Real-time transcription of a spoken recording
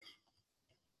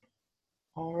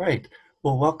All right.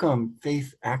 Well, welcome,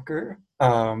 Faith Acker,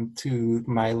 to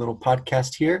my little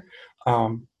podcast here.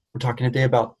 We're talking today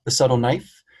about the subtle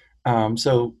knife.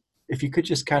 So, if you could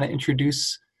just kind of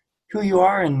introduce who you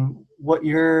are and what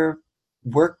your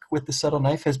work with the subtle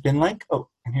knife has been like. Oh,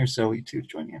 and here's Zoe too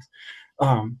joining us.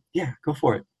 Yeah, go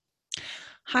for it.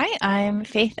 Hi, I'm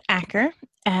Faith Acker,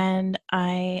 and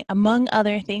I, among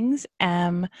other things,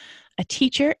 am a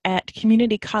teacher at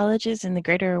community colleges in the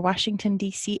greater Washington,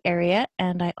 D.C. area,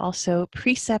 and I also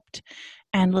precept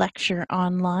and lecture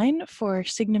online for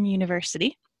Signum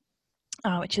University,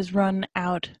 which is run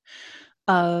out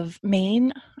of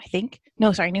Maine, I think.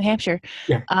 No, sorry, New Hampshire.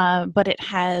 Yeah. But it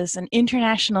has an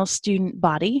international student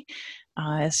body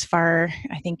as far,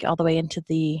 I think, all the way into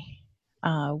the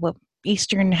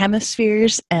Eastern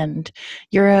hemispheres and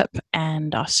Europe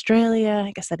and Australia.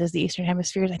 I guess that is the Eastern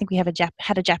hemispheres. I think we have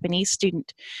had a Japanese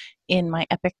student in my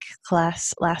EPIC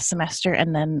class last semester,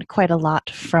 and then quite a lot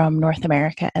from North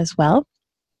America as well.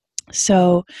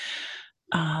 So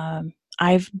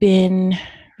I've been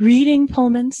reading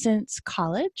Pullman since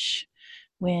college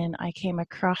when I came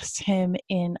across him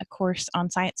in a course on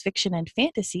science fiction and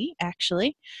fantasy,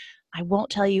 actually. I won't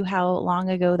tell you how long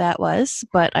ago that was,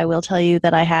 but I will tell you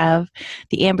that I have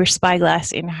the Amber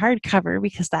Spyglass in hardcover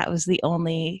because that was the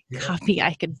only Yeah. copy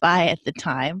I could buy at the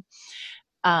time.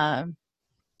 Um,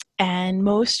 and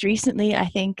most recently, I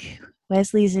think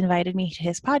Wesley's invited me to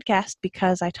his podcast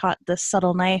because I taught the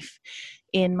subtle knife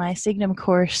in my Signum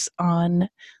course on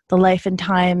the life and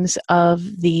times of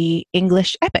the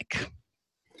English epic.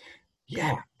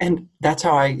 Yeah, and that's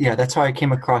how I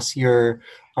came across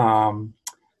um,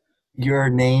 your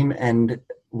name and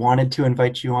wanted to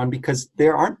invite you on because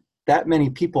there aren't that many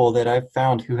people that I've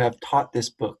found who have taught this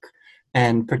book,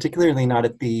 and particularly not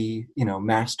at the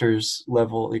master's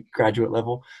level, like graduate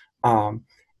level. Um,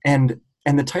 and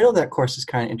and the title of that course is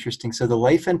kind of interesting. So the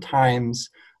life and times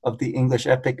of the English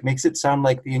epic makes it sound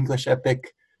like the English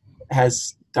epic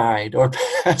has died or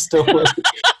passed away.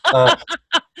 Uh,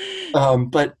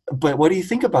 but what do you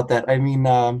think about that? I mean,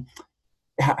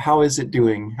 how is it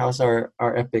doing? How's our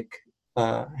epic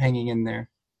hanging in there?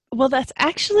 Well, that's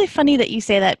actually funny that you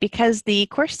say that because the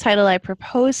course title I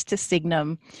proposed to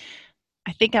Signum,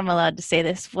 I think I'm allowed to say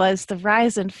this, was The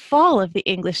Rise and Fall of the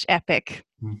English Epic.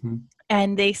 Hmm.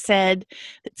 And they said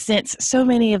that since so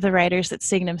many of the writers that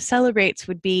Signum celebrates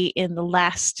would be in the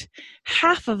last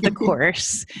half of the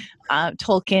course,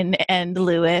 Tolkien and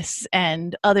Lewis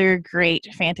and other great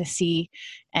fantasy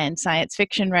and science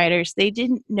fiction writers, they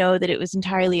didn't know that it was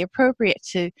entirely appropriate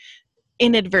to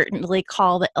inadvertently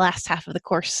call the last half of the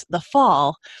course the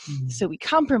fall. So we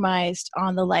compromised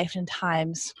on the life and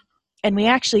times. And we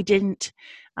actually didn't,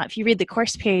 if you read the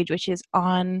course page, which is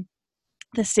on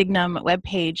the Signum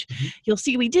webpage, you'll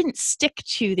see we didn't stick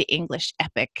to the English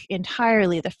epic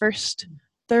entirely. The first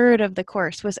third of the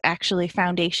course was actually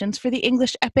foundations for the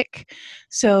English epic.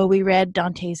 So we read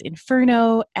Dante's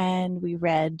Inferno and we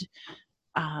read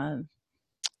um,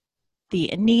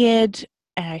 the Aeneid.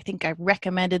 And I think I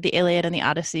recommended the Iliad and the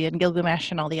Odyssey and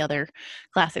Gilgamesh and all the other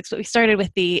classics. But we started with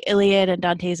the Iliad and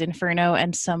Dante's Inferno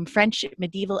and some French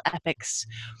medieval epics.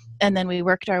 And then we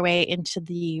worked our way into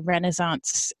the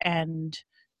Renaissance and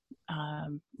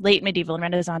late medieval and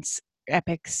Renaissance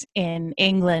epics in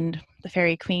England, The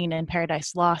Faerie Queene and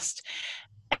Paradise Lost.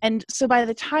 And so by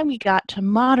the time we got to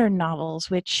modern novels,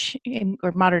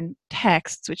 or modern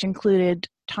texts, which included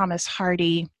Thomas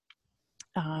Hardy,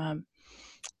 um,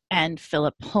 and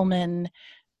Philip Pullman,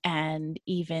 and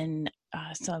even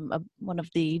one of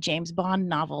the James Bond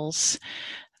novels,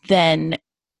 then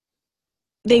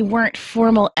they weren't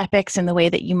formal epics in the way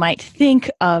that you might think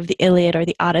of the Iliad or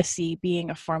the Odyssey being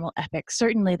a formal epic.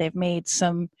 Certainly, they've made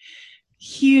some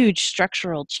huge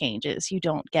structural changes. You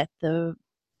don't get the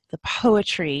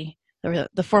poetry or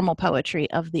the formal poetry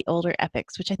of the older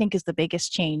epics, which I think is the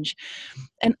biggest change.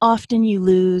 And often you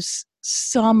lose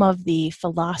some of the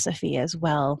philosophy as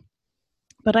well.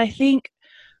 But I think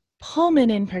Pullman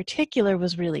in particular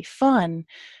was really fun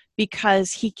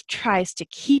because he tries to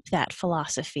keep that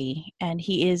philosophy and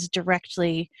he is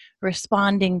directly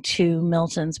responding to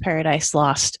Milton's Paradise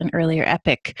Lost, an earlier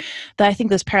epic. Though I think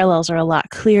those parallels are a lot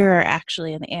clearer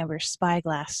actually in the Amber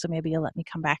Spyglass. So maybe you'll let me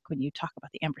come back when you talk about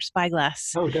the Amber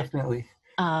Spyglass. Oh, definitely.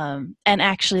 And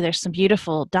actually, there's some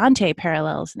beautiful Dante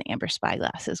parallels in the Amber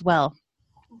Spyglass as well.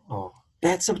 Oh,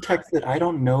 that's some text that I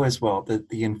don't know as well.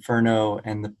 The Inferno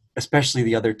and especially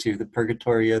the other two, the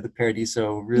Purgatorio, the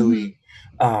Paradiso, Mm-hmm. really,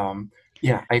 um,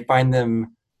 yeah, I find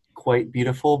them quite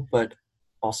beautiful, but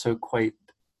also quite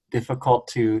difficult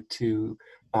to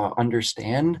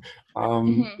understand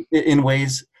Mm-hmm. in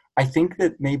ways. I think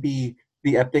that maybe.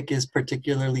 the epic is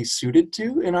particularly suited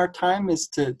to in our time, is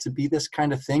to be this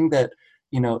kind of thing that,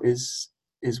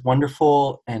 is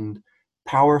wonderful and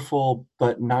powerful,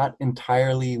 but not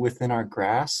entirely within our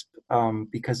grasp,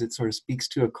 because it sort of speaks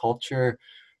to a culture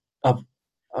of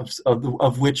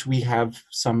of which we have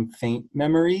some faint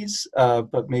memories,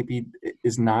 but maybe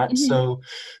is not Mhm.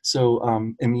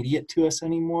 so immediate to us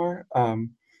anymore.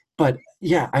 But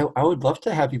yeah, I would love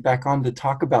to have you back on to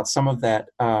talk about some of that,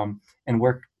 and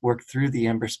work through the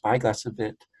Amber Spyglass a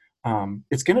bit.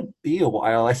 It's going to be a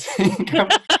while, I think. I'm,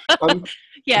 I'm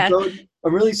Yeah. going.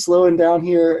 I'm really slowing down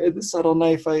here at the Subtle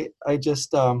Knife. I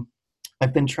just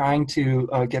I've been trying to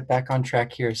get back on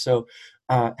track here. So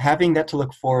having that to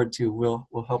look forward to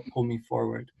will help pull me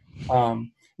forward.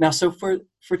 Now, so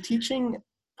for teaching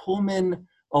Pullman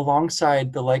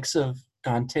alongside the likes of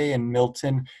Dante and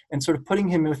Milton, and sort of putting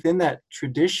him within that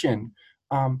tradition,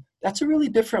 that's a really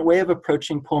different way of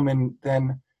approaching Pullman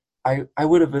than I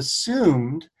would have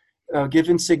assumed,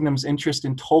 given Signum's interest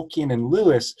in Tolkien and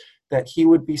Lewis, that he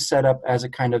would be set up as a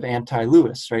kind of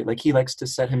anti-Lewis, right? Like he likes to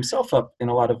set himself up in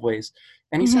a lot of ways.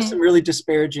 And he says Hmm. some really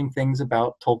disparaging things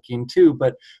about Tolkien too,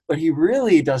 but he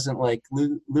really doesn't like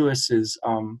Lewis's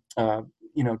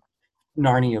you know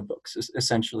Narnia books,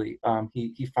 essentially.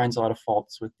 He finds a lot of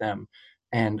faults with them,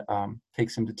 and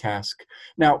takes him to task.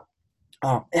 Now,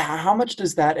 how much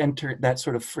does that enter, that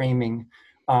sort of framing?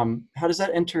 How does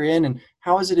that enter in, and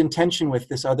how is it in tension with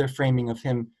this other framing of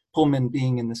him, Pullman,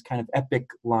 being in this kind of epic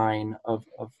line of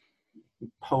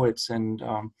poets and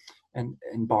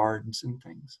bards and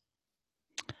things?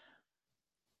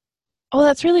 Well,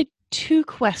 that's really two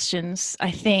questions,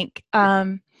 I think.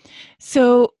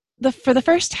 So for the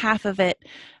first half of it,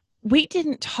 we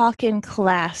didn't talk in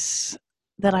class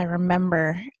that I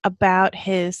remember about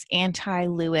his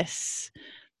anti-Lewis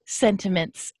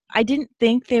sentiments. I didn't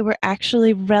think they were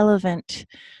actually relevant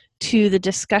to the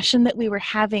discussion that we were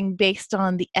having based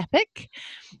on the epic.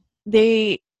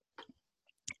 They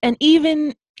and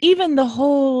even the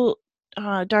whole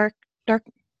dark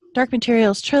dark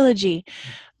materials trilogy,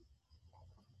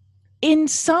 in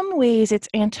some ways it's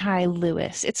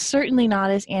anti-Lewis. It's certainly not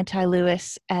as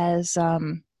anti-Lewis as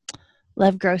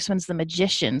Lev Grossman's The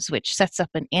Magicians, which sets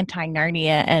up an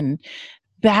anti-Narnia and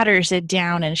batters it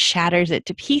down and shatters it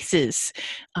to pieces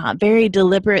very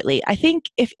deliberately. I think,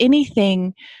 if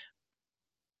anything,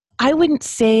 I wouldn't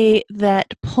say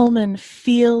that Pullman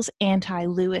feels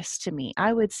anti-Lewis to me.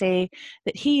 I would say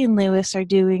that he and Lewis are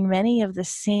doing many of the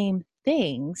same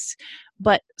things,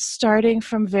 but starting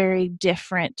from very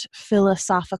different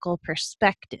philosophical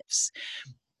perspectives.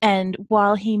 And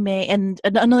while he may, and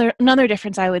another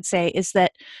difference I would say is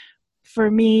that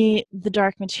for me, the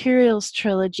Dark Materials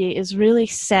trilogy is really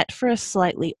set for a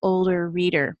slightly older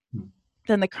reader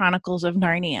than the Chronicles of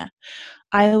Narnia.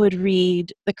 I would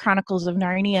read the Chronicles of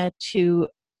Narnia to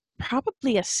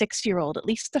probably a 6-year-old, at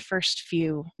least the first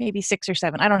few, maybe 6 or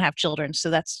 7. I don't have children, so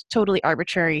that's totally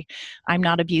arbitrary. I'm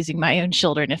not abusing my own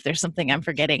children if there's something I'm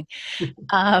forgetting.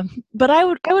 But I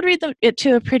would read it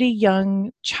to a pretty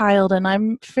young child, and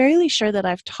I'm fairly sure that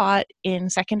I've taught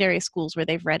in secondary schools where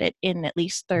they've read it in at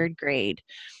least third grade,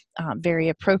 very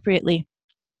appropriately.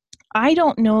 I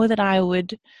don't know that I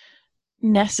would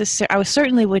I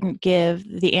certainly wouldn't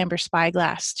give the Amber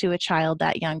Spyglass to a child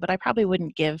that young, but I probably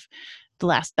wouldn't give The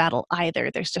Last Battle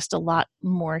either. There's just a lot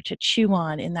more to chew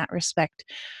on in that respect.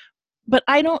 But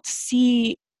I don't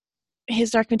see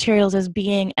his Dark Materials as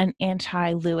being an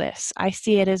anti-Lewis. I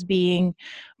see it as being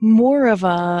more of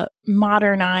a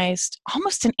modernized,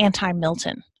 almost an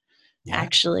anti-Milton, Yeah.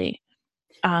 actually.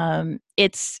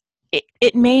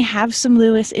 It may have some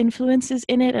Lewis influences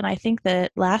in it, and I think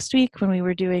that last week when we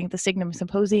were doing the Signum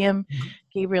Symposium,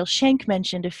 Gabriel Schenk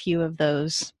mentioned a few of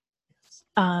those.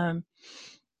 But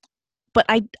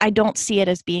I don't see it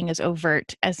as being as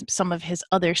overt as some of his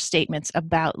other statements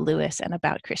about Lewis and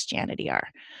about Christianity are.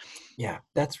 Yeah,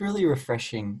 that's really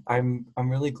refreshing. I'm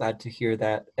really glad to hear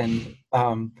that, and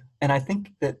I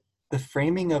think that the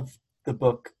framing of the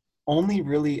book only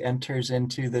really enters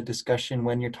into the discussion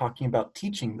when you're talking about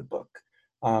teaching the book,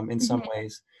 in some Mhm.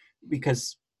 ways,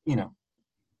 because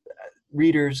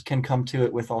readers can come to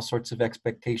it with all sorts of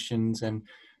expectations and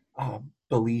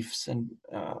beliefs and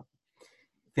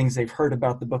things they've heard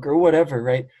about the book or whatever,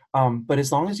 right? But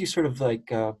as long as you sort of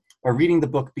like are reading the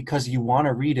book because you want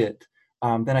to read it,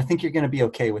 then I think you're going to be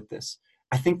okay with this.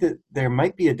 I think that there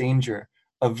might be a danger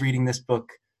of reading this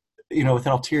book, with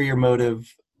an ulterior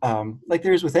motive, like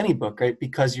there is with any book, right?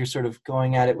 Because you're sort of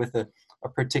going at it with a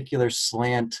particular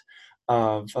slant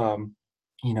of,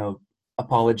 you know,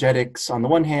 apologetics on the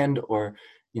one hand, or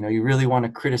you really want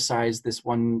to criticize this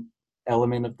one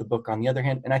element of the book on the other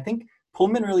hand. And I think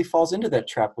Pullman really falls into that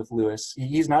trap with Lewis.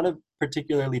 He's not a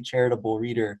particularly charitable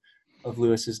reader of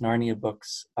Lewis's Narnia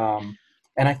books,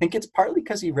 and I think it's partly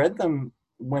because he read them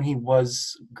when he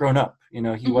was grown up. You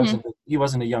know, Hmm. he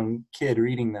wasn't a young kid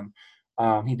reading them.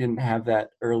 He didn't have that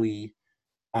early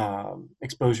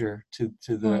exposure to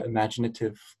the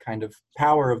imaginative kind of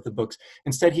power of the books.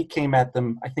 Instead, he came at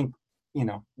them, I think, you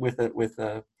know, with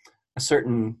a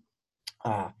certain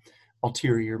uh,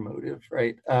 ulterior motive,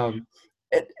 right?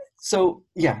 It, so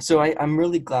yeah, so I'm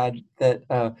really glad that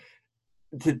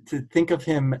to think of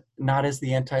him not as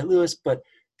the anti-Lewis, but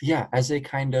yeah, as a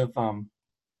kind of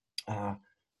uh,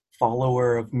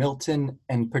 follower of Milton,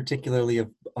 and particularly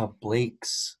of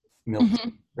Blake's Milton, Hmm.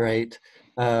 right?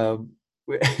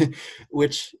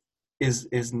 Which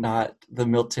is not the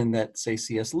Milton that, say,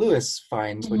 C.S. Lewis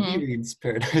finds when he Hmm. reads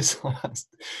Paradise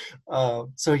Lost.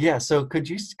 So yeah, so could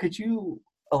you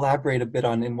elaborate a bit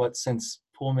on in what sense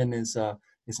Pullman is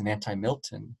an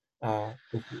anti-Milton,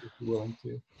 if you're willing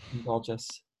to indulge us?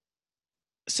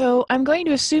 So I'm going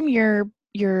to assume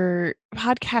your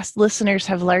podcast listeners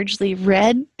have largely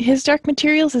read his Dark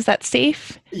Materials. Is that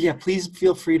safe? Yeah, please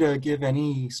feel free to give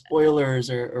any spoilers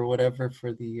or whatever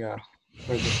for the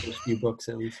first few books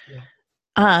at least. Yeah.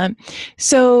 Um,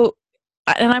 so,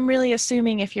 and I'm really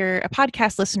assuming if you're a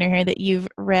podcast listener here that you've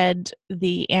read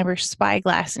the Amber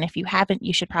Spyglass, and if you haven't,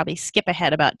 you should probably skip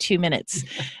ahead about 2 minutes,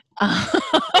 Oh,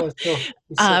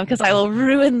 it's so because I will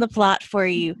ruin the plot for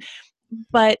you.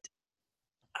 But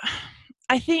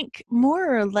I think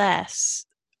more or less,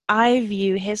 I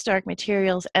view his Dark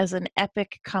Materials as an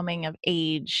epic coming of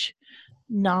age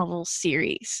novel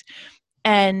series.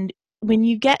 And when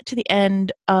you get to the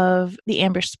end of the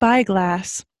Amber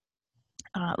Spyglass,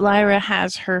 Lyra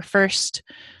has her first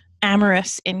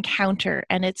amorous encounter,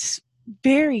 and it's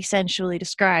very sensually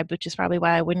described, which is probably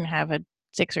why I wouldn't have a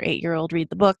 6 or 8 year old read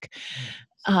the book.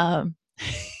 Um,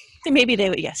 maybe they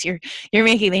would. Yes, you're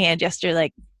making the hand gesture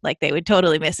like they would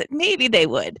totally miss it. Maybe they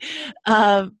would,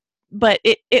 but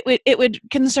it would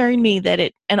concern me that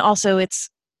it, and also it's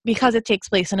because it takes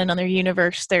place in another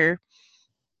universe.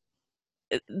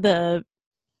 The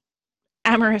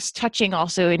amorous touching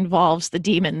also involves the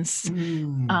demons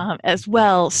as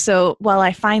well. So while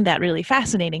I find that really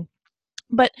fascinating,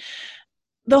 but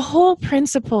the whole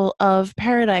principle of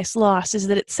Paradise Lost is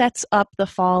that it sets up the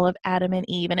fall of Adam and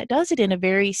Eve, and it does it in a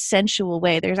very sensual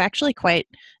way. There's actually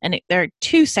there are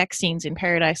 2 sex scenes in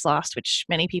Paradise Lost, which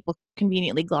many people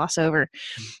conveniently gloss over.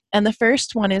 And the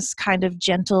first one is kind of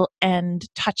gentle and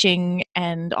touching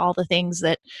and all the things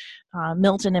that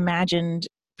Milton imagined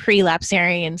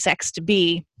pre-lapsarian sex to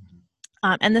be.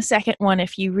 And the second one,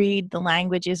 if you read the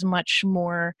language, is much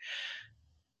more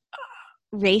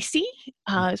racy.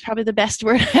 Is probably the best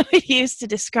word I would use to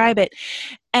describe it.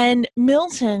 And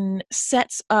Milton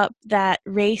sets up that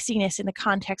raciness in the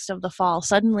context of the fall.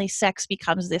 Suddenly, sex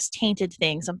becomes this tainted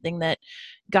thing, something that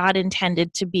God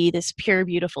intended to be this pure,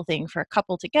 beautiful thing for a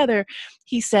couple together.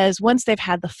 He says once they've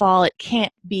had the fall, it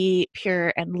can't be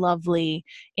pure and lovely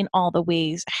in all the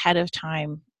ways ahead of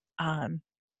time.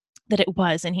 That it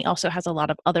was. And he also has a lot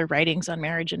of other writings on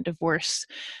marriage and divorce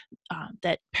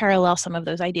that parallel some of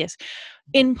those ideas.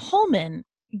 In Pullman,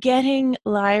 getting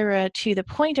Lyra to the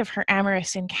point of her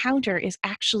amorous encounter is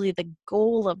actually the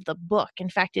goal of the book. In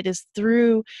fact, it is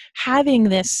through having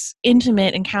this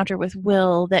intimate encounter with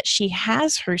Will that she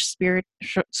has her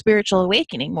spiritual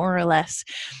awakening, more or less.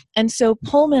 And so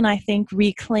Pullman, I think,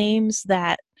 reclaims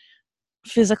that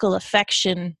physical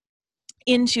affection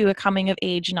into a coming of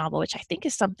age novel, which I think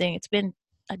is something, it's been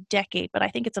a decade, but I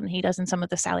think it's something he does in some of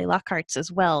the Sally Lockharts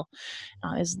as well,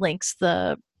 is links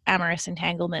the amorous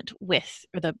entanglement with,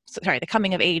 or the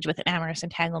coming of age with an amorous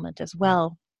entanglement as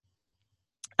well.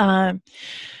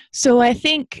 So I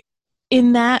think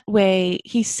in that way,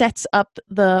 he sets up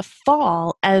the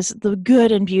fall as the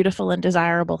good and beautiful and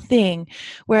desirable thing.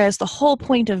 Whereas the whole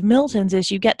point of Milton's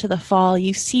is you get to the fall,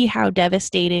 you see how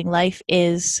devastating life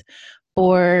is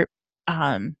for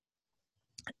um,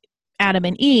 Adam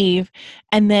and Eve,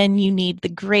 and then you need the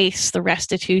grace, the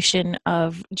restitution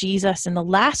of Jesus in the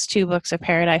last 2 books of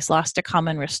Paradise Lost to come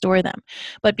and restore them.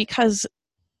 But because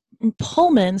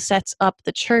Pullman sets up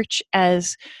the church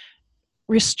as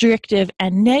restrictive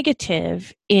and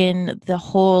negative in the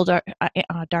whole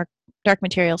Dark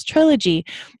Materials trilogy,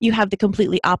 you have the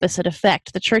completely opposite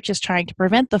effect. The church is trying to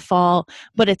prevent the fall,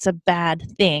 but it's a bad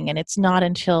thing. And it's not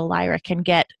until Lyra can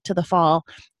get to the fall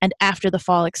and after the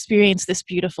fall experience this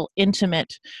beautiful,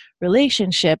 intimate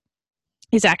relationship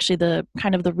is actually the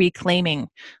kind of the reclaiming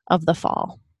of the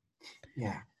fall.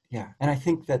 Yeah, yeah, and I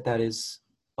think that is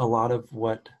a lot of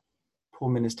what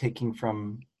Pullman is taking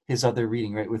from his other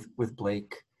reading, right, with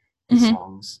Blake the Hmm.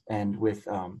 songs, and with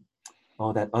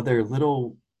that other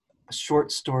little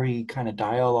short story kind of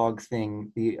dialogue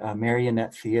thing, the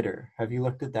Marionette Theater. Have you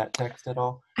looked at that text at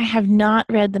all? I have not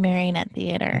read the Marionette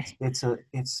Theater. It's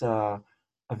a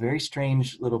very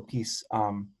strange little piece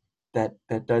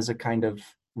that does a kind of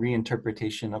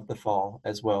reinterpretation of the fall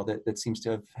as well, that seems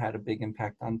to have had a big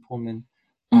impact on Pullman.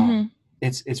 Hmm.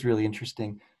 It's really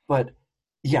interesting, but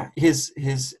yeah,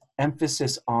 his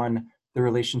emphasis on the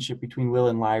relationship between Will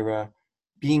and Lyra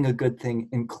being a good thing,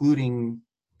 including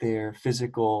their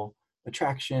physical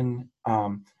attraction,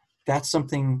 that's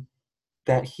something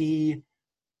that he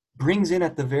brings in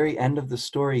at the very end of the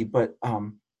story, but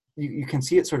you can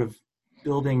see it sort of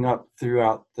building up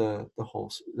throughout the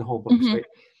whole books, Hmm. right?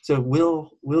 So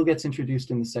Will gets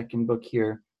introduced in the second book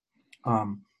here,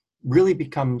 um, really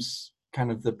becomes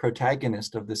kind of the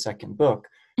protagonist of the second book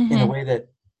in a Hmm. way that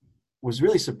was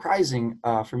really surprising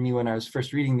for me when I was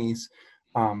first reading these,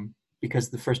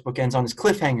 because the first book ends on this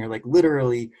cliffhanger, like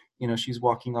literally, she's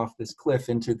walking off this cliff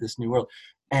into this new world,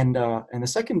 and the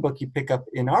second book you pick up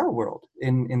in our world,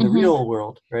 in the Hmm. real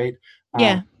world, right?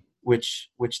 Yeah. Which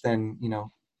then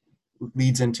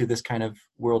leads into this kind of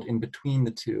world in between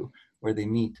the two where they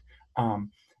meet.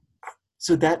 Um,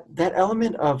 so that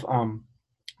element of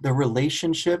the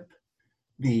relationship,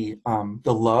 the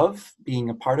love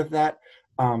being a part of that,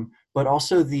 but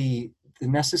also the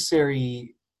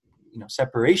necessary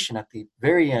separation at the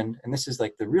very end. And this is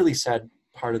like the really sad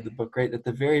part of the book, right? At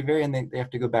the very very end, they have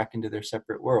to go back into their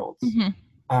separate worlds.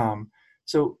 Hmm.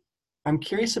 So I'm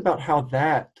curious about how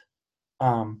that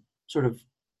sort of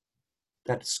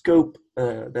that scope,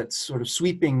 that sort of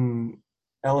sweeping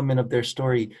element of their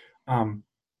story, um,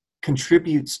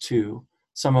 contributes to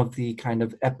some of the kind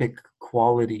of epic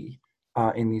quality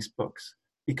in these books,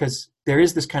 because there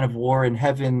is this kind of war in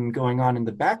heaven going on in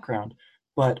the background,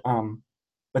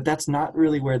 but that's not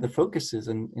really where the focus is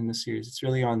in the series. It's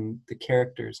really on the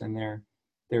characters and their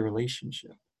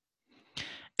relationship.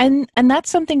 And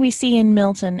that's something we see in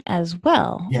Milton as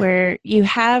well, Yeah. where you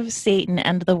have Satan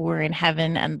and the war in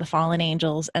heaven and the fallen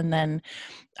angels, and then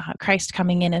Christ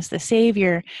coming in as the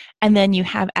savior, and then you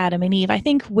have Adam and Eve. I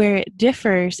think where it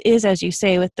differs is, as you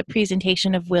say, with the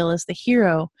presentation of Will as the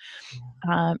hero,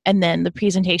 and then the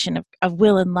presentation of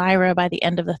Will and Lyra by the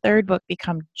end of the third book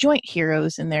become joint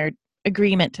heroes in their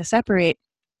agreement to separate.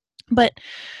 But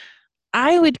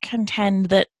I would contend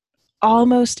that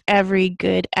almost every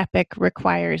good epic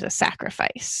requires a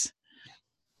sacrifice.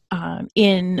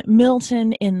 In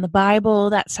Milton, in the Bible,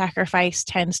 that sacrifice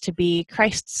tends to be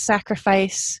Christ's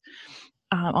sacrifice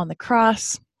on the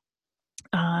cross.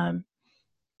 Um,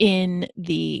 in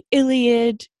the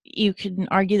Iliad, you can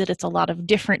argue that it's a lot of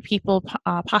different people,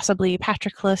 possibly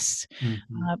Patroclus,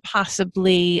 Mm-hmm.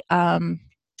 possibly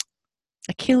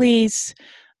Achilles,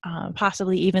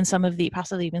 possibly even somebody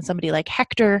like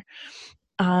Hector.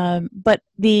 But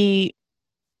the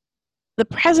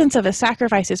presence of a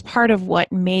sacrifice is part of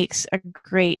what makes a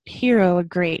great hero a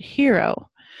great hero.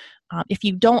 If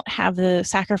you don't have the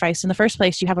sacrifice in the first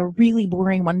place, you have a really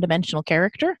boring one-dimensional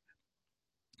character.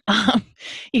 Um,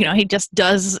 he just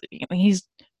does. He's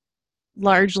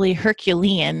largely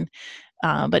Herculean,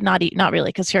 but not really,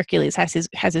 because Hercules has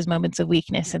his moments of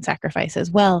weakness and sacrifice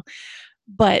as well.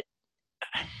 But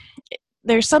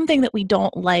there's something that we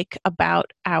don't like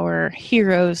about our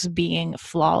heroes being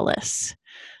flawless,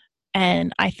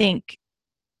 and I think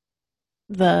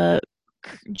the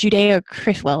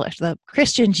the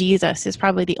Christian Jesus is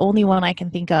probably the only one I can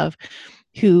think of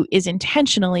who is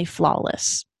intentionally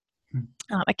flawless.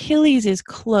 Achilles is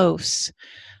close.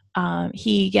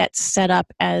 He gets set up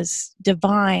as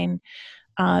divine.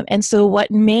 And so,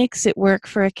 what makes it work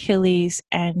for Achilles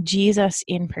and Jesus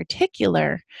in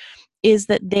particular is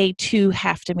that they too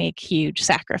have to make huge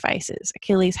sacrifices.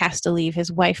 Achilles has to leave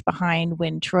his wife behind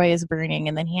when Troy is burning,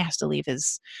 and then he has to leave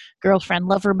his girlfriend,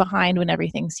 lover behind when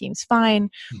everything seems fine.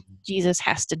 Mm-hmm. Jesus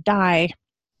has to die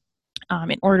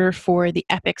in order for the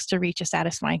epics to reach a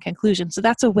satisfying conclusion. So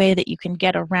that's a way that you can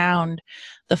get around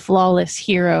the flawless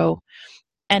hero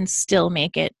and still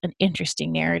make it an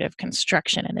interesting narrative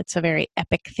construction. And it's a very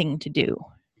epic thing to do.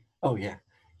 Oh yeah,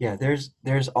 yeah.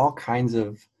 There's all kinds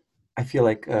of, I feel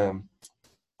like,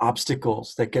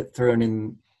 obstacles that get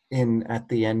thrown in at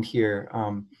the end here.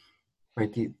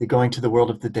 Right, the going to the world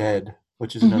of the dead,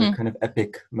 which is another Mm-hmm. kind of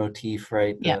epic motif,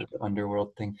 right? Yeah. The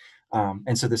underworld thing,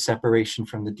 and so the separation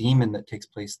from the demon that takes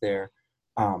place there.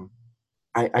 Um,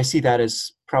 I see that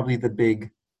as probably the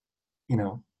big,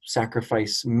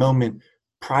 sacrifice moment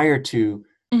prior to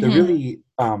the Mm-hmm. really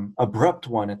abrupt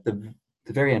one at the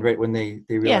very end, right, when they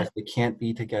Yeah. realize they can't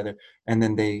be together, and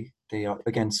then they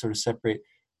again sort of separate,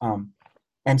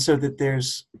 and so that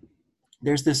there's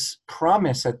there's this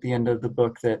promise at the end of the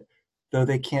book that though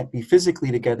they can't be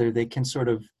physically together, they can sort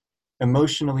of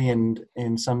emotionally and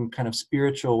in some kind of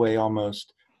spiritual way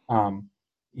almost, um,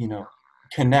 you know,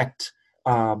 connect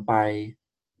by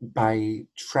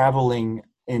traveling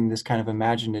in this kind of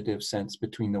imaginative sense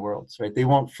between the worlds, right? They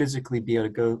won't physically be able to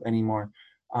go anymore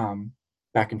um,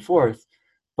 back and forth,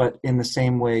 but in the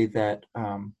same way that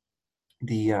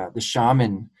the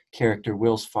shaman character,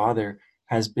 Will's father,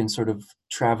 has been sort of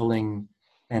traveling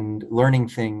and learning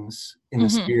things in the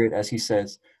Mm-hmm. spirit, as he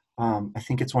says. I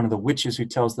think it's one of the witches who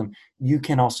tells them, you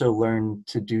can also learn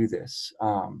to do this.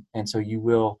 And so you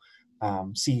will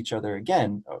see each other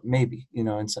again, maybe, in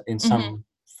Mm-hmm. some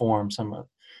form,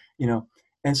 you know.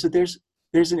 And so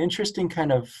there's an interesting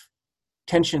kind of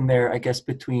tension there, I guess,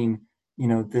 between,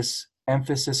 this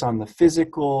emphasis on the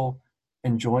physical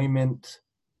enjoyment,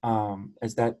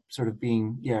 as that sort of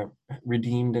being,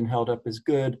 redeemed and held up as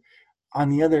good. On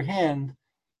the other hand,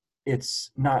 it's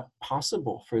not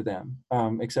possible for them,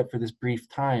 except for this brief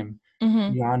time.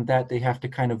 Mm-hmm. Beyond that, they have to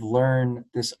kind of learn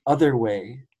this other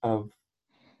way of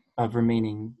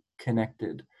remaining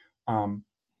connected. Um,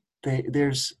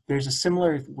 there's a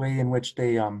similar way in which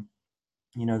they,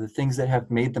 the things that have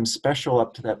made them special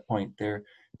up to that point, their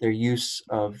use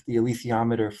of the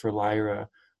alethiometer for Lyra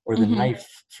or the Mm-hmm.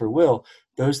 knife for Will,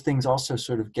 those things also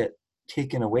sort of get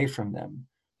taken away from them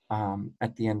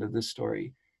at the end of the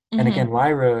story. And Mm-hmm. again,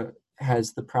 Lyra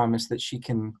has the promise that she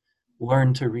can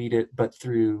learn to read it, but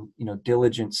through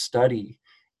diligent study.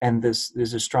 And there's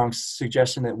a strong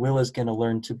suggestion that Will is going to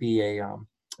learn to be a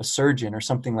surgeon or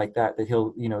something like that. That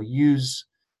he'll use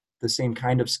the same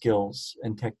kind of skills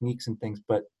and techniques and things,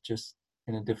 but just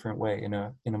in a different way, in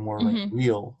a more like Mm-hmm.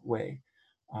 real way.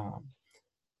 Um,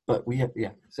 but we have,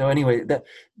 yeah. So anyway, that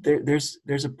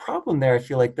there's a problem there. I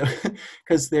feel like though,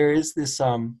 because there is this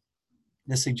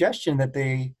suggestion that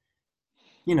they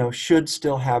should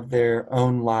still have their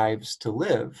own lives to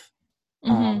live,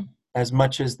 Mm-hmm. as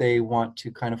much as they want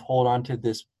to kind of hold on to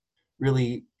this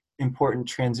really important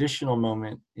transitional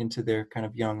moment into their kind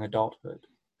of young adulthood.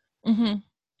 Mm-hmm.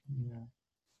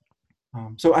 Yeah.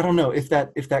 So I don't know if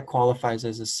that qualifies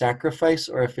as a sacrifice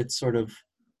or if it's sort of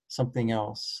something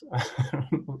else.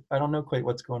 I don't know quite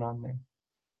what's going on there.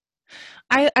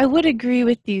 I would agree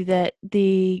with you that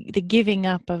the giving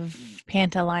up of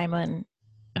Pantalaimon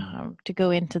to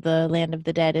go into the land of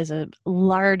the dead is a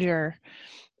larger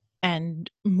and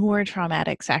more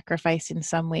traumatic sacrifice in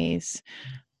some ways.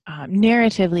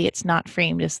 Narratively, it's not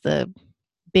framed as the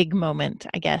big moment,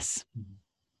 I guess.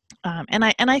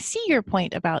 And I see your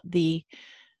point about the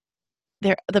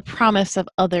promise of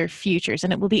other futures,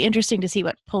 and it will be interesting to see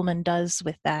what Pullman does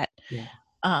with that.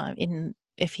 Yeah. In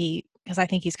if he Because I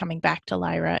think he's coming back to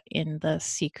Lyra in the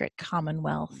Secret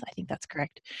Commonwealth. I think that's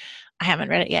correct. I haven't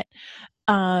read it yet.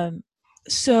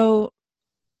 So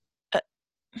uh,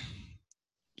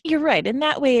 you're right. In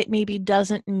that way, it maybe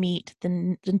doesn't meet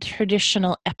the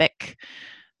traditional epic.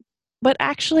 But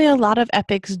actually, a lot of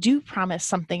epics do promise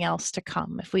something else to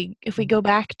come. If we go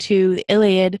back to the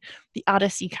Iliad, the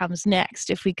Odyssey comes next.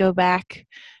 If we go back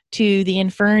to the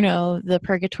Inferno, the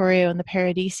Purgatorio and the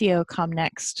Paradiso come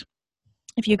next.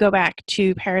 If you go back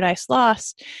to Paradise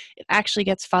Lost, it actually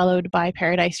gets followed by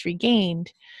Paradise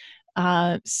Regained.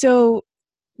 So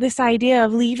this idea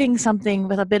of leaving something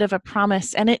with a bit of a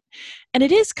promise, and it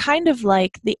is kind of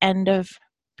like the end of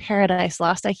Paradise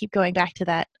Lost. I keep going back to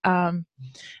that.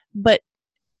 But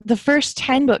the first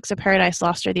 10 books of Paradise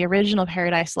Lost are the original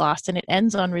Paradise Lost, and it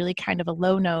ends on really kind of a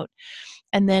low note.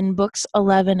 And then books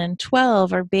 11 and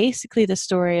 12 are basically the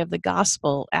story of the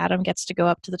gospel. Adam gets to go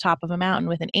up to the top of a mountain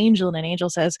with an angel, and an angel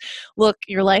says, look,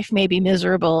 your life may be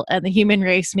miserable and the human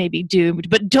race may be doomed,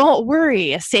 but don't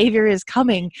worry, a savior is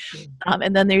coming.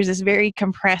 And then there's this very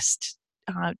compressed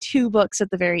 2 books at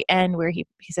the very end where he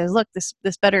says, look, this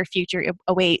better future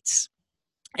awaits.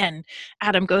 And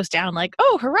Adam goes down like,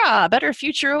 oh, hurrah, better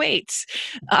future awaits.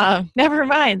 Never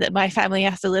mind that my family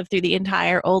has to live through the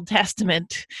entire Old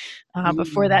Testament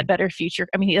before that better future.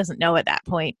 I mean, he doesn't know at that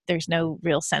point. There's no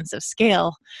real sense of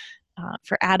scale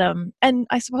for Adam. And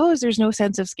I suppose there's no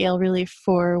sense of scale really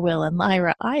for Will and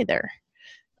Lyra either.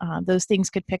 Those things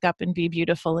could pick up and be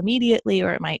beautiful immediately,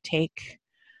 or it might take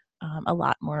a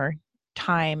lot more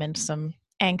time and some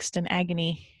angst and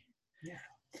agony. Yeah.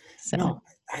 So. No,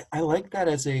 I like that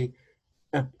as a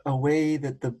way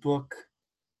that the book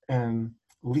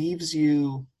leaves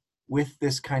you with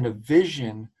this kind of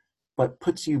vision, but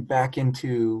puts you back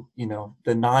into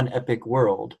the non-epic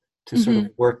world to sort Mm-hmm.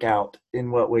 of work out in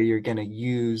what way you're going to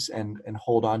use and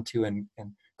hold on to and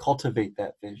cultivate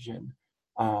that vision.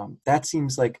 That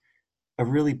seems like a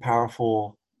really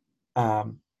powerful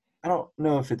um, I don't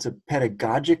know if it's a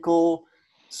pedagogical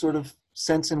sort of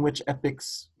sense in which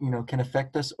epics, can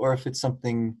affect us, or if it's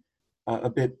something a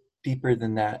bit deeper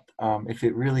than that. If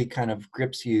it really kind of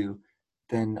grips you,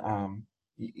 then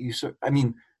I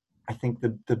mean, I think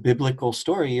the biblical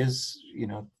story is,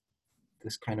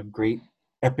 this kind of great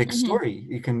epic Hmm. story.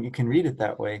 You can read it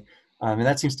that way, and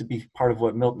that seems to be part of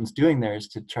what Milton's doing there, is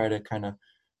to try to kind of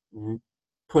r-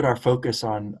 put our focus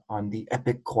on the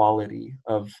epic quality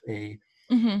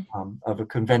Hmm. of a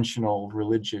conventional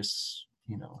religious,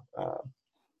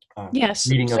 Yes,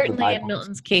 reading of the certainly in Bible.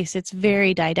 Milton's case, it's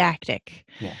very didactic.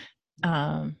 Yeah,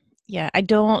 Um, yeah, I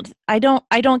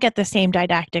don't get the same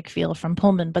didactic feel from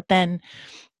Pullman, but then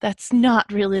that's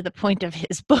not really the point of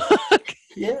his book.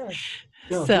 yeah.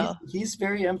 No, So, he's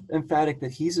very emphatic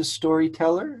that he's a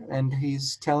storyteller and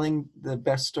he's telling the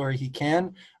best story he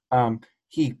can.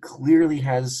 He clearly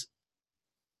has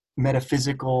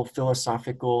metaphysical,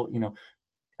 philosophical,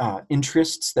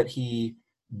 interests that he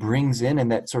brings in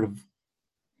and that sort of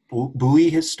buoy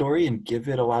his story and give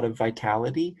it a lot of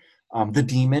vitality. The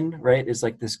demon, right, is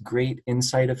like this great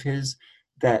insight of his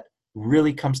that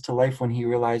really comes to life when he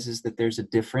realizes that there's a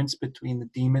difference between the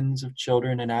demons of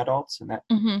children and adults, and that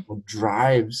mhm.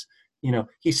 drives.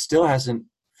 He still hasn't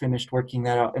finished working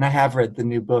that out. And I have read the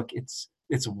new book.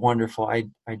 It's wonderful. I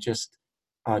just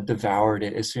devoured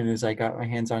it as soon as I got my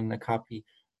hands on a copy.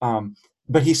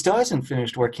 But he still hasn't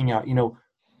finished working out.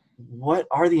 What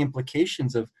are the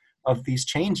implications of these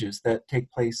changes that take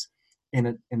place in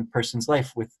a person's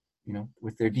life with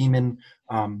their demon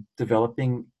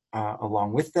developing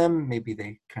along with them. Maybe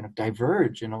they kind of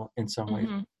diverge in some ways.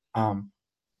 Mhm. um,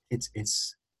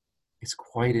 it's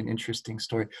quite an interesting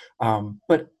story.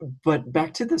 But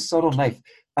back to the subtle knife.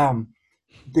 um,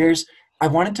 there's I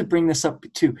wanted to bring this up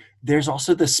too. There's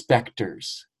also the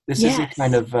specters. This is a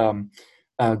kind Yes. of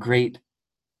a great.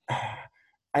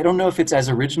 I don't know if it's as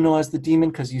original as the demon,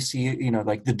 because you see,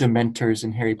 like the Dementors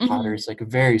in Harry Potter Mhm. is like a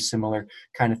very similar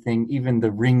kind of thing. Even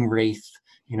the ring wraith,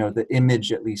 the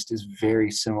image at least is very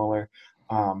similar,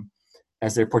 um,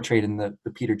 as they're portrayed in the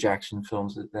Peter Jackson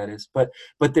films. That is, but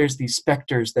there's these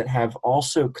specters that have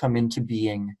also come into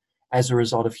being as a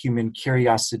result of human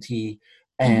curiosity,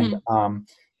 and Mhm.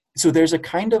 so there's a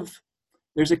kind of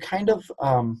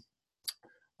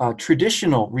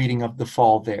traditional reading of the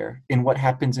fall there in what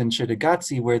happens in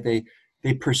Shitagotsi, where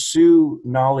they pursue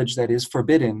knowledge that is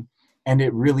forbidden, and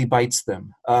it really bites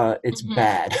them. It's Mhm.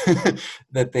 bad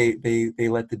that they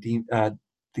let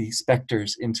the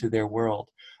specters into their world.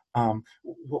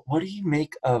 What do you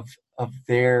make of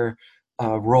their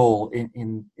role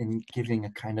in giving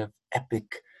a kind of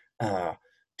epic uh,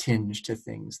 tinge to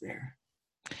things there?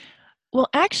 Well,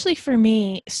 actually, for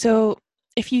me, so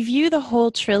if you view the whole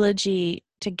trilogy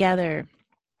together,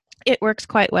 it works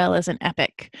quite well as an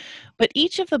epic. But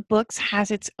each of the books has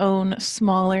its own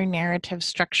smaller narrative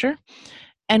structure.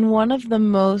 And one of the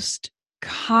most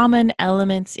common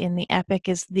elements in the epic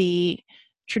is the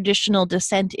traditional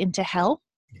descent into hell.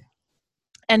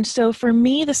 And so for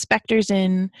me, the specters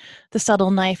in The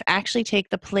Subtle Knife actually take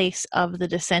the place of the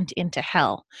descent into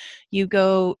hell. You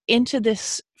go into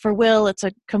this, for Will, it's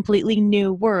a completely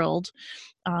new world.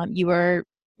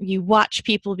 You watch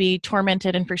people be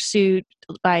tormented and pursued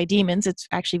by demons. It's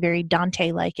actually very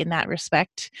Dante-like in that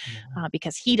respect, Yeah.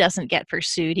 because he doesn't get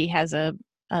pursued. He has the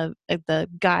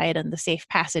guide and the safe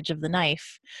passage of the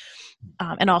knife,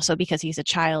 and also because he's a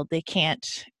child, they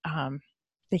can't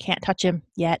touch him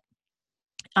yet.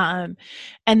 Um,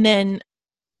 and then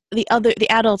the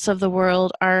adults of the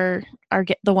world are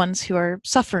the ones who are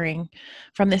suffering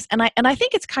from this, and I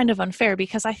think it's kind of unfair,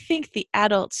 because I think the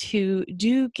adults who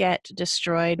do get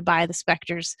destroyed by the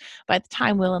specters by the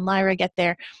time Will and Lyra get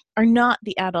there are not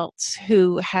the adults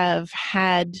who have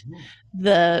had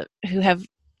the who have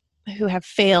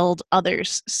failed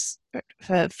others,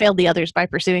 failed the others by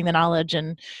pursuing the knowledge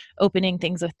and opening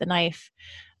things with the knife.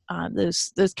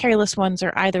 Those careless ones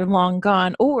are either long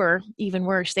gone, or even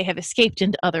worse, they have escaped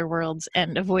into other worlds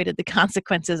and avoided the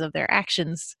consequences of their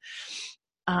actions.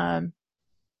 Um,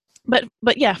 but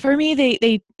yeah, for me,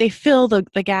 they fill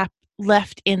the gap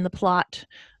left in the plot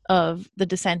of the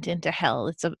descent into hell.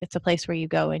 It's a place where you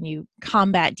go and you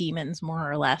combat demons,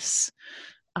 more or less.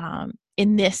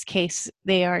 In this case,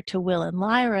 they are, to Will and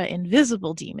Lyra,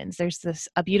 invisible demons. There's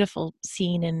a beautiful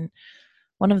scene in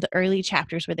one of the early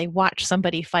chapters where they watch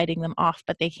somebody fighting them off,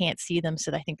 but they can't see them,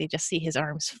 so I think they just see his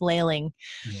arms flailing.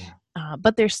 Yeah.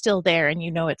 But they're still there, and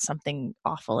you know it's something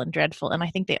awful and dreadful. And I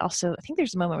think there's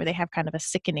a moment where they have kind of a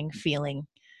sickening feeling.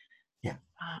 Yeah.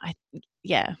 I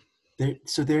Yeah.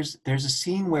 So there's a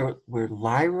scene where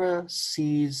Lyra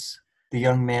sees the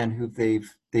young man who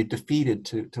they defeated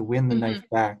to win the Hmm. knife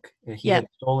back. He Yep. had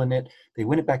stolen it. They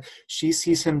win it back. She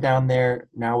sees him down there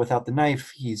now without the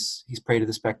knife. He's prey to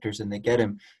the specters, and they get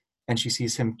him. And she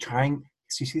sees him trying.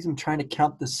 She sees him trying to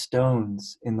count the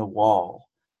stones in the wall.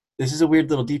 This is a weird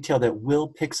little detail that Will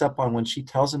picks up on when she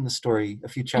tells him the story a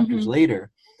few chapters Hmm.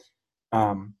 later.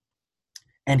 Um,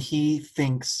 and he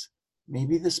thinks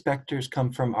maybe the specters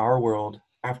come from our world,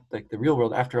 after, like the real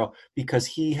world, after all, because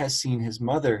he has seen his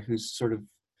mother, who's sort of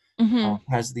Hmm.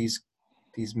 has these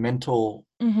mental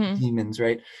Hmm. demons,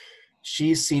 right?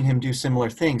 She's seen him do similar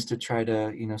things to try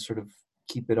to, sort of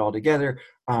keep it all together.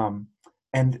 Um,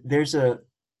 and there's a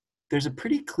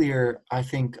pretty clear, I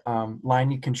think,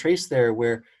 line you can trace there,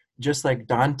 where just like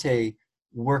Dante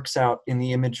works out in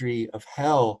the imagery of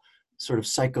hell, sort of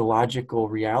psychological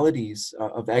realities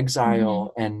of Hmm.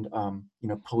 exile and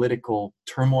political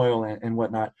turmoil and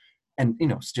whatnot, and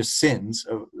it's just sins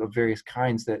of various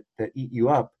kinds that eat you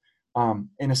up.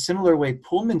 In a similar way,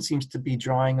 Pullman seems to be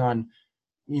drawing on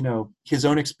his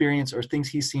own experience or things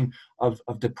he's seen of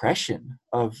depression,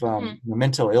 of Hmm.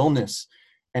 mental illness,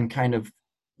 and kind of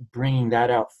bringing that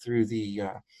out through the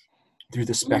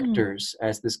Hmm. specters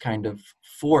as this kind of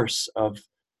force of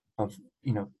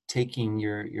taking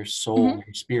your Hmm. soul,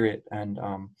 your spirit, and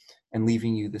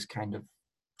leaving you this kind of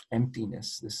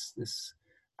emptiness,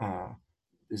 uh,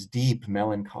 this deep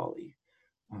melancholy,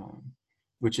 um,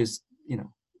 which is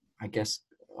I guess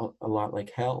a lot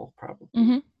like hell probably.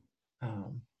 Hmm.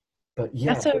 um, but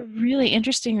yeah. That's a really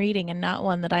interesting reading and not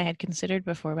one that I had considered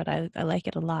before, but I like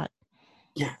it a lot.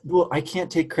 Yeah, well, I can't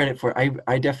take credit for it.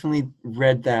 I definitely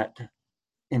read that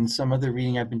in some other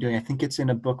reading I've been doing. I think it's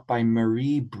in a book by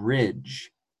Marie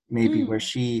Bridge, maybe, Mm. where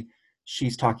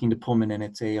she's talking to Pullman, and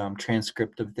it's a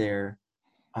transcript of their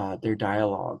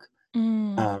dialogue.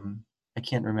 Mm. I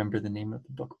can't remember the name of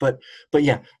the book, but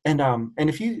yeah, and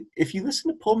if you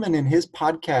listen to Pullman in his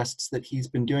podcasts that he's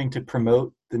been doing to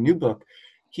promote the new book,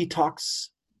 he talks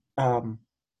um,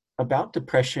 about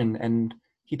depression, and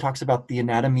he talks about The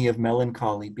Anatomy of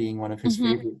Melancholy being one of his Hmm.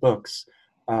 favorite books,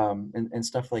 and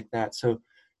stuff like that. So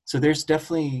there's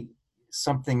definitely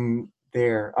something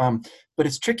there. But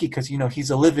it's tricky because he's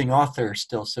a living author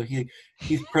still, so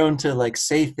he's prone to like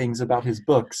say things about his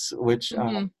books,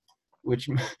 Hmm. which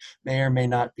may or may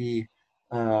not be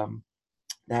um,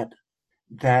 that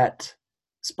that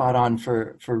spot on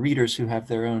for readers who have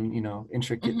their own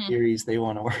intricate Hmm. theories they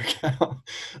want to work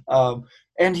out.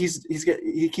 And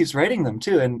he keeps writing them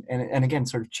too, and again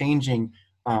sort of changing,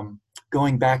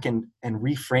 going back and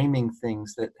reframing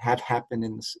things that have happened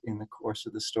in the course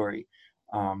of the story,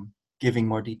 giving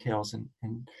more details,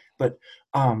 and but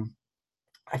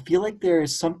I feel like there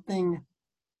is something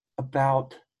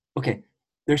about okay,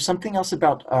 there's something else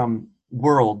about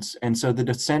worlds, and so the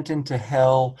descent into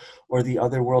hell or the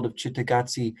other world of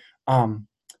Chittagazzi. Um,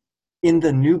 in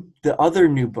the other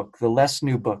new book, the less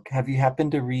new book, have you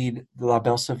happened to read La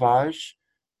Belle Sauvage,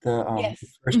 the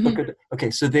Yes. first Hmm. book? Okay,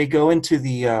 so they go into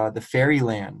the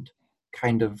fairyland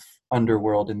kind of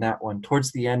underworld in that one.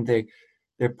 Towards the end,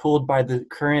 they're pulled by the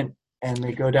current and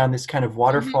they go down this kind of Hmm.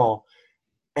 waterfall,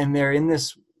 and they're in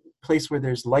this place where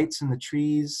there's lights in the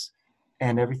trees,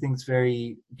 and everything's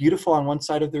very beautiful on one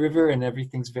side of the river, and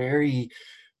everything's very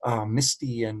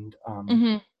misty,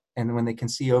 Hmm. and when they can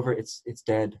see over, it's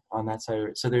dead on that side of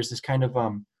it. So there's this kind of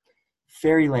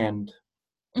fairyland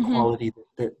Hmm. quality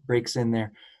that breaks in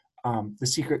there. The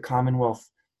Secret Commonwealth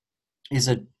is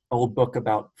an old book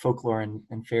about folklore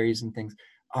and fairies and things.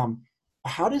 Um,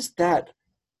 how does that,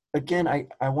 again,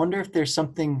 I wonder if there's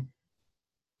something,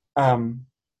 um,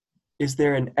 is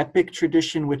there an epic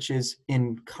tradition which is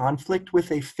in conflict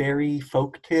with a fairy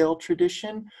folktale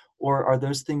tradition, or are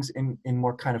those things in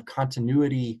more kind of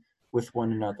continuity with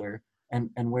one another?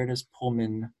 And where does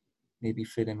Pullman maybe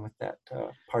fit in with that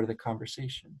part of the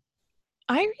conversation?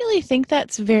 I really think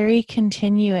that's very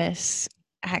continuous,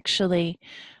 actually.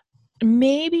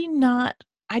 Maybe not,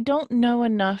 I don't know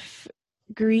enough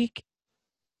Greek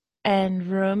and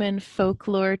Roman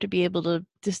folklore to be able to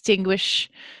distinguish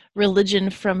religion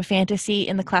from fantasy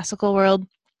in the classical world.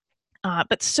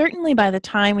 But certainly by the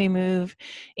time we move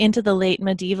into the late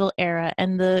medieval era,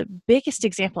 and the biggest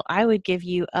example I would give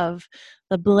you of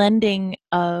the blending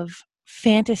of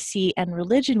fantasy and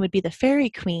religion would be the Fairy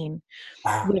Queen,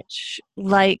 Ah, which,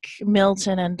 like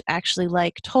Milton and actually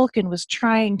like Tolkien, was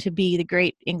trying to be the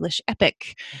great English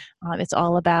epic. It's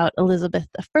all about Elizabeth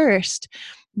I,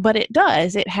 but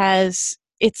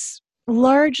it's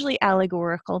largely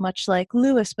allegorical, much like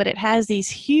Lewis, but it has these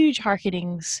huge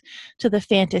hearkenings to the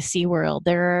fantasy world.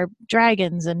 There are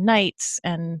dragons and knights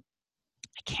and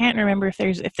I can't remember if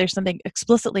there's something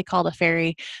explicitly called a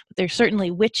fairy, but there's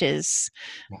certainly witches.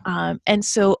 Yeah. And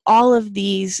so all of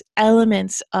these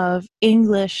elements of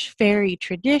English fairy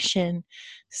tradition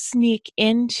sneak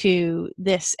into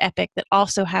this epic that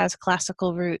also has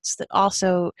classical roots, that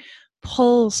also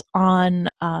pulls on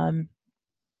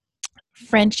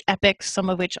French epics, some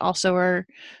of which also are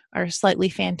slightly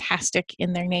fantastic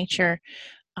in their nature.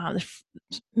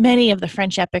 Many of the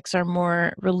French epics are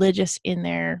more religious in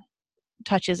their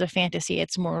touches of fantasy.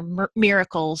 It's more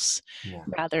miracles Yeah.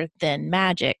 rather than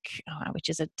magic, which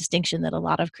is a distinction that a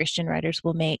lot of Christian writers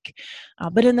will make.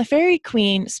 But in The Fairy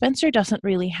Queen, Spenser doesn't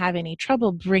really have any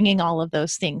trouble bringing all of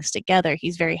those things together.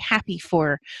 He's very happy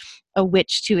for a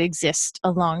witch to exist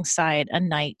alongside a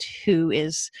knight who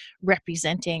is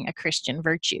representing a Christian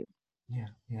virtue. Yeah.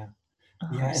 Yeah.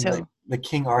 Yeah. And So, like the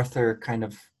King Arthur kind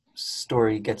of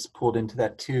story gets pulled into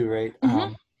that too, right?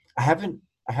 mhm. I haven't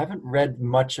I haven't read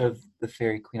much of the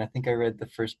Fairy Queen. I think I read the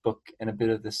first book and a bit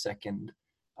of the second,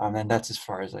 and that's as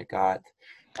far as I got.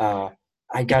 Uh,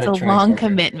 I It's gotta a try long harder.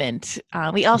 commitment.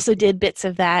 We also did bits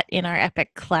of that in our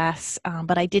epic class,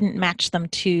 but I didn't match them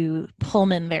to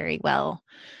Pullman very well.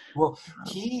 Well,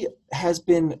 he has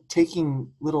been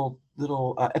taking little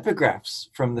epigraphs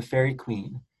from the Fairy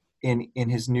Queen in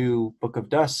his new Book of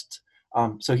Dust.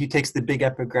 So he takes the big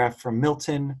epigraph from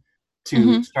Milton to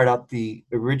Hmm. start out the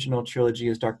original trilogy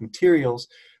as Dark Materials,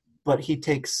 but he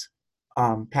takes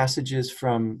passages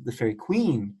from the Fairy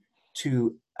Queen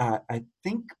to I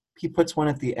think he puts one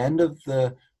at the end of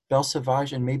the Belle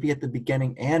Sauvage and maybe at the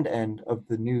beginning and end of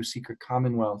the new Secret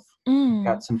Commonwealth. He's Mm.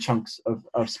 got some chunks of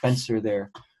Spenser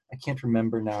there. I can't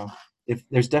remember now. If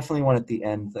there's definitely one at the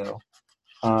end though.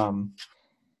 Um,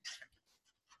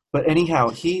 but anyhow,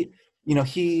 he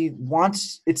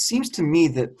wants. It seems to me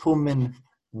that Pullman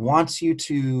wants you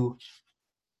to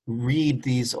read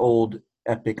these old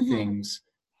epic Hmm. things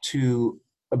to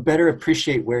better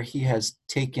appreciate where he has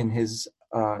taken his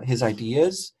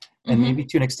ideas and Hmm. maybe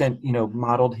to an extent,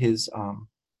 modeled his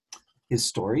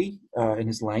story and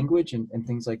his language and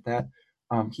things like that.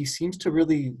 He seems to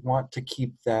really want to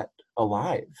keep that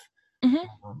alive. Hmm.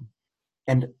 Um,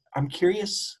 and I'm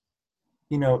curious,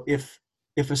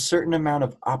 if a certain amount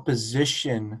of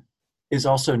opposition is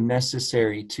also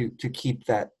necessary to keep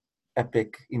that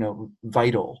epic,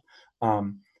 vital.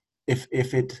 Um, if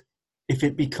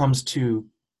it becomes too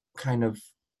kind of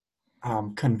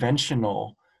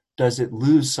conventional, does it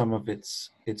lose some of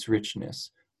its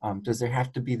richness? Does there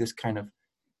have to be this kind of,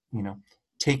 you know,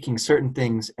 taking certain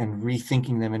things and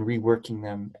rethinking them and reworking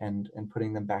them and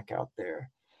putting them back out there?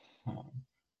 Um,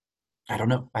 I don't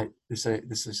know. This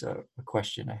is a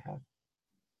question I have.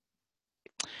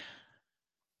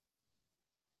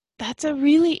 That's a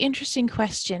really interesting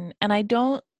question, and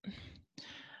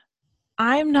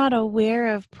I'm not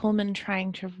aware of Pullman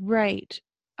trying to write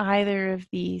either of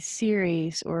these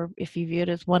series, or if you view it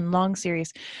as one long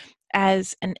series,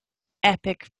 as an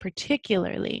epic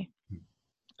particularly.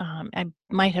 I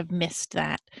might have missed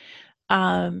that.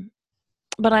 Um,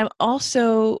 but I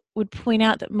also would point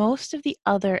out that most of the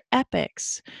other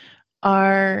epics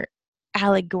are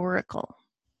allegorical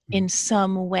in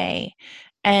some way.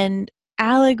 And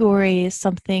allegory is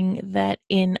something that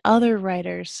in other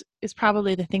writers is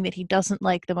probably the thing that he doesn't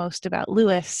like the most about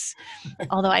Lewis,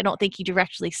 although I don't think he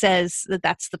directly says that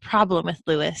that's the problem with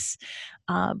Lewis.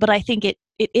 But I think it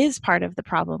is part of the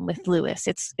problem with Lewis.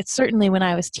 It's certainly when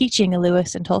I was teaching a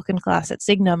Lewis and Tolkien class at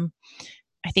Signum,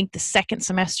 I think the second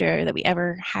semester that we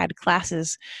ever had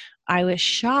classes, I was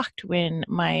shocked when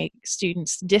my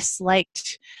students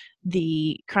disliked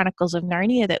the Chronicles of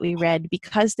Narnia that we read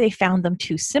because they found them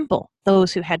too simple,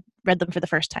 those who had read them for the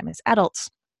first time as adults.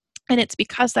 And it's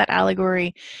because that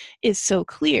allegory is so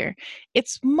clear.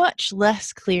 It's much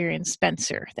less clear in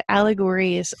Spenser. The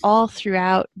allegory is all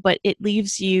throughout, but it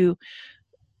leaves you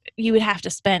would have to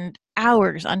spend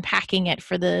hours unpacking it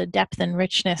for the depth and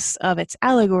richness of its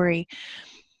allegory.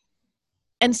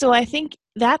 And so I think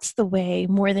that's the way,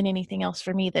 more than anything else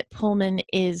for me, that Pullman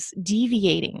is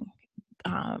deviating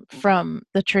from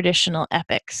the traditional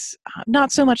epics.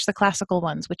 Not so much the classical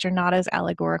ones, which are not as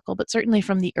allegorical, but certainly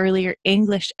from the earlier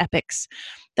English epics.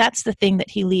 That's the thing that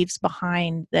he leaves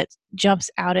behind that jumps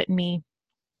out at me,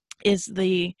 is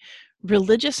the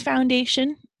religious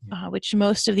foundation, which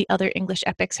most of the other English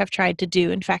epics have tried to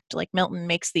do. In fact, like Milton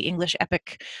makes the English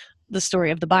epic the story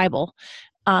of the Bible,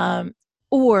 um,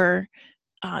 or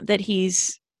that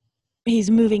he's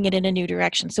moving it in a new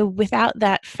direction. So without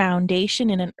that foundation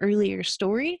in an earlier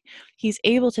story, he's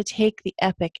able to take the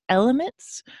epic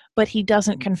elements, but he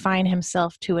doesn't confine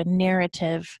himself to a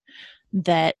narrative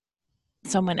that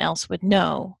someone else would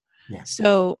know. Yeah.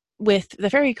 So with the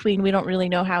Fairy Queen, we don't really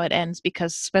know how it ends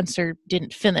because Spencer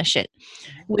didn't finish it.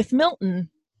 With Milton,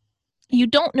 you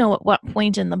don't know at what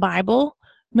point in the Bible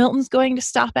Milton's going to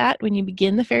stop at when you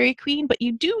begin the Fairy Queen, but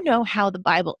you do know how the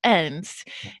Bible ends.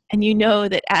 And you know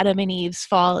that Adam and Eve's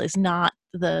fall is not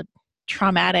the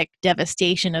traumatic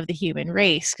devastation of the human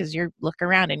race, because you look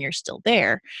around and you're still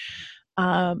there.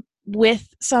 With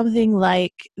something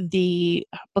like the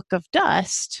Book of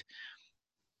Dust,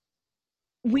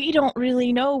 we don't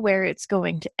really know where it's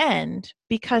going to end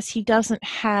because he doesn't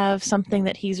have something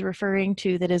that he's referring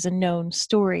to that is a known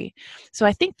story. So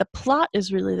I think the plot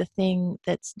is really the thing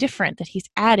that's different, that he's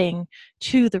adding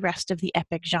to the rest of the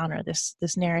epic genre, this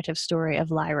narrative story of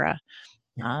Lyra,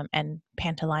 and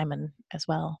Pantalaimon as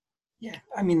well. Yeah,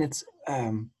 I mean it's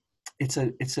an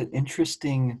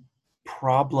interesting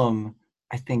problem,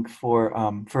 I think, for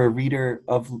a reader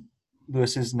of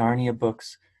Lewis's Narnia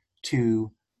books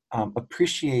to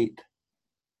appreciate,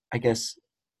 I guess,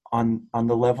 on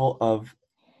the level of,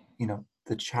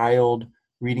 the child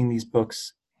reading these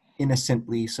books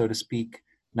innocently, so to speak,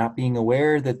 not being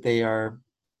aware that they are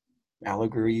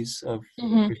allegories of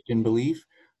Christian belief.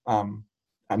 I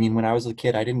mean, when I was a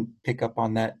kid, I didn't pick up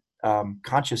on that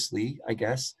consciously, I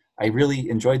guess. I really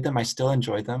enjoyed them. I still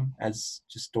enjoy them as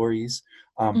just stories.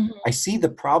 I see the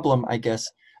problem, I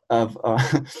guess, of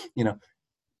you know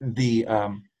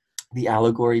the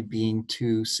allegory being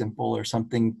too simple or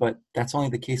something, but that's only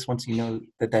the case once you know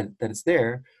that it's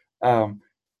there.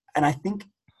 And I think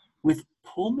with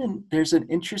Pullman, there's an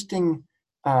interesting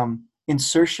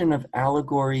insertion of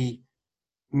allegory.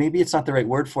 Maybe it's not the right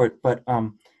word for it, but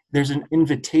there's an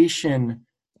invitation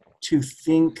to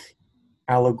think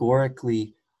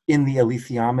allegorically in the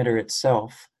alethiometer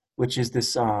itself, which is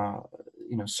this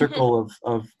circle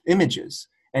of images,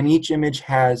 and each image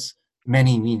has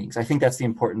many meanings. I think that's the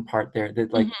important part there,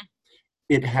 that like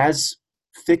it has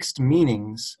fixed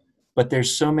meanings, but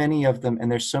there's so many of them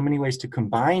and there's so many ways to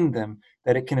combine them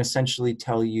that it can essentially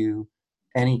tell you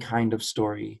any kind of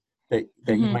story that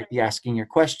you might be asking your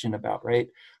question about, right?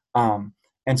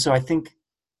 And so I think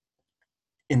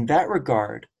in that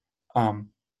regard,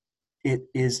 it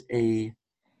is a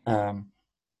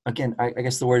again, I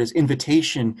guess the word is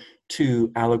invitation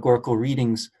to allegorical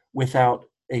readings without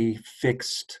a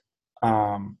fixed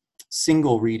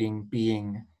single reading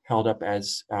being held up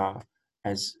as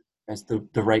the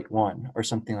right one or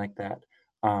something like that.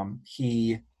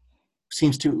 He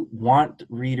seems to want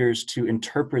readers to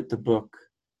interpret the book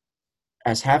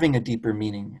as having a deeper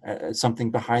meaning, as something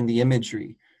behind the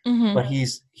imagery, but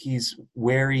he's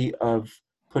wary of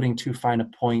putting too fine a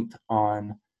point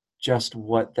on just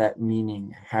what that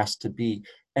meaning has to be.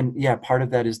 And yeah, part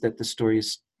of that is that the story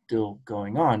is still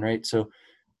going on, right? So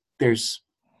there's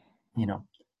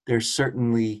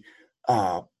certainly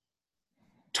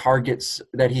targets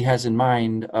that he has in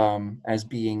mind as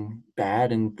being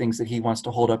bad and things that he wants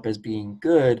to hold up as being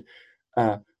good,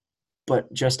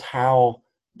 but just how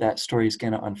that story is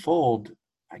going to unfold,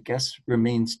 I guess,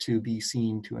 remains to be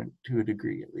seen to a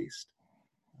degree, at least.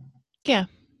 Yeah.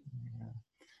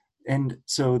 And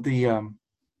so the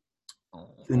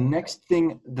last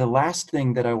thing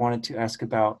that I wanted to ask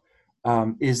about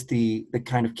is the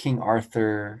kind of King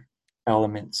Arthur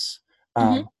elements,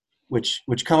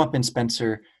 which come up in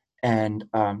Spencer, and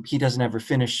he doesn't ever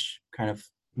finish kind of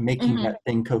making that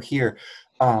thing cohere.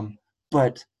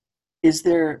 But is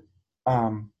there,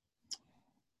 I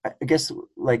guess,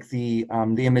 like the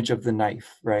image of the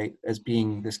knife, right, as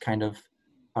being this kind of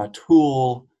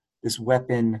tool, this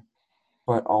weapon,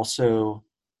 but also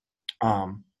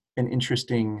an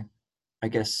interesting, I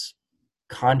guess,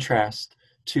 contrast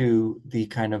to the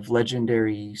kind of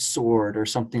legendary sword or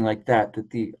something like that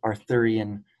the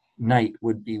Arthurian knight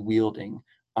would be wielding.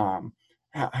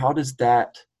 How does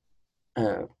that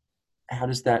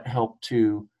help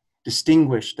to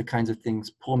distinguish the kinds of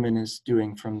things Pullman is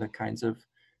doing from the kinds of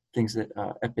things that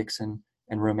epics and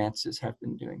romances have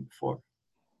been doing before?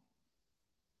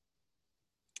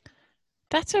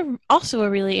 That's also a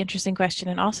really interesting question,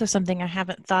 and also something I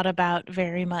haven't thought about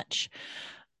very much.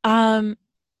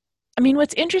 I mean,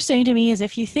 what's interesting to me is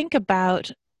if you think about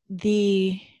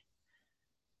the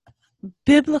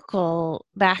biblical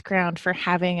background for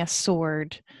having a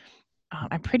sword,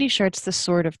 I'm pretty sure it's the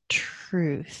sword of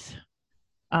truth.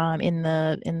 In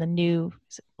the new.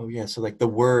 Oh yeah, so like the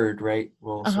word, right,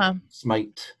 will sort of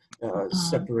smite,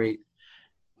 separate.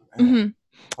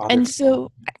 And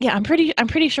so, yeah, I'm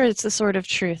pretty sure it's the sword of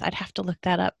truth. I'd have to look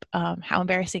that up. How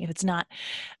embarrassing if it's not.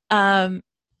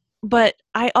 But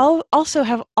I also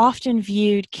have often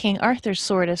viewed King Arthur's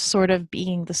sword as sort of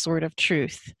being the sword of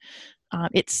truth.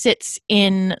 It sits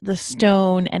in the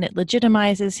stone and it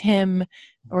legitimizes him,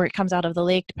 or it comes out of the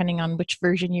lake, depending on which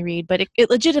version you read, but it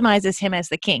legitimizes him as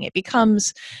the king. It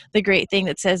becomes the great thing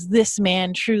that says, this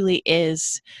man truly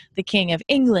is the king of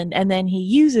England. And then he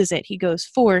uses it, he goes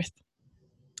forth,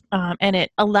 and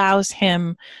it allows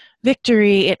him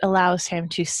victory. It allows him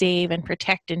to save and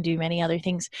protect and do many other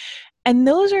things. And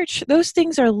those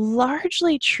things are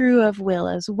largely true of Will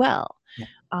as well.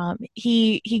 Yeah.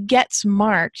 He gets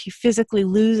marked. He physically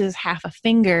loses half a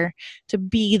finger to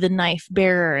be the knife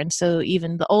bearer, and so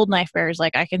even the old knife bearer is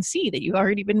like, I can see that you've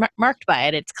already been marked by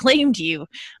it. It's claimed you,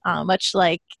 much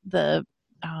like the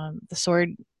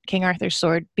sword. King Arthur's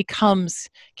sword becomes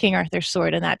King Arthur's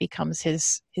sword, and that becomes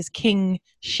his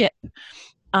kingship.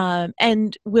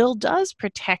 And Will does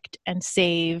protect and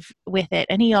save with it,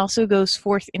 and he also goes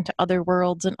forth into other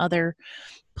worlds and other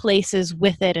places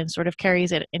with it, and sort of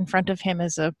carries it in front of him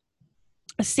as a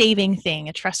saving thing,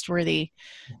 a trustworthy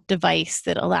device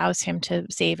that allows him to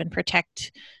save and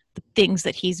protect the things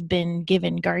that he's been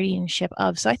given guardianship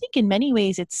of. So I think in many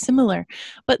ways it's similar,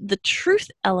 but the truth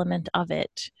element of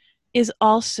it is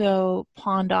also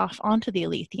pawned off onto the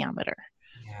alethiometer.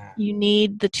 Yeah. You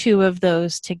need the two of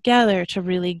those together to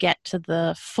really get to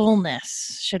the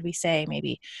fullness, should we say,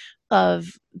 maybe, of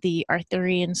the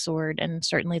Arthurian sword and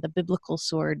certainly the biblical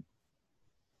sword.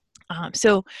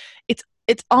 So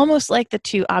it's almost like the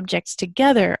two objects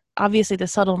together. Obviously, the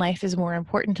subtle knife is more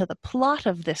important to the plot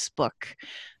of this book.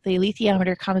 The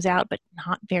alethiometer comes out, but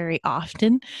not very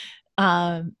often.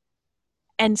 And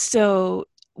so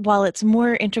while it's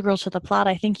more integral to the plot,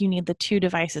 I think you need the two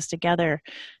devices together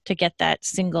to get that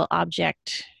single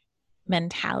object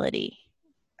mentality.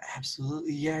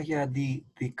 Absolutely. Yeah, yeah. The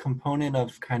component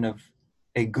of kind of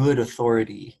a good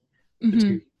authority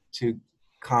Mm-hmm. to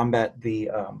combat the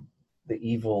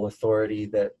evil authority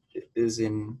that is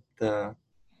in the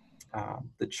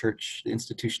church, the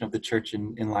institution of the church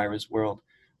in Lyra's world,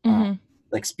 uh, Mm-hmm.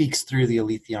 like speaks through the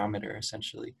alethiometer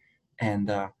essentially.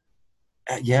 And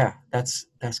yeah, that's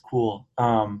cool.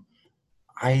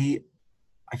 I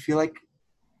feel like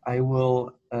I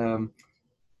will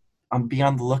be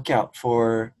on the lookout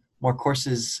for more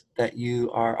courses that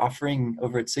you are offering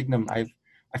over at Signum.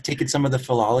 I've taken some of the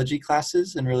philology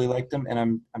classes and really liked them, and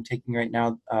I'm taking right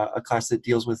now a class that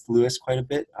deals with Lewis quite a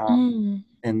bit, Mm.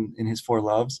 in his Four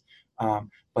Loves.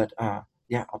 But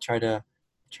yeah, I'll try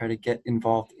to get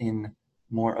involved in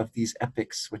more of these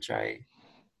epics, which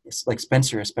like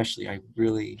Spencer especially. I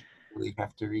really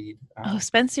have to read. Oh,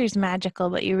 Spencer's magical,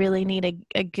 but you really need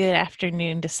a good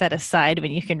afternoon to set aside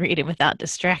when you can read him without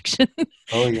distraction.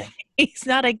 Oh yeah. He's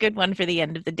not a good one for the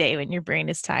end of the day when your brain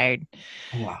is tired.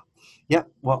 Wow. Yeah.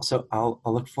 Well, so I'll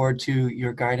look forward to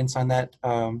your guidance on that.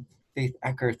 Faith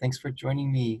Ecker, thanks for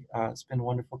joining me. It's been a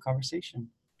wonderful conversation.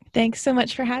 Thanks so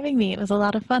much for having me. It was a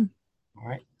lot of fun. All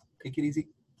right. Take it easy.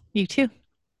 You too.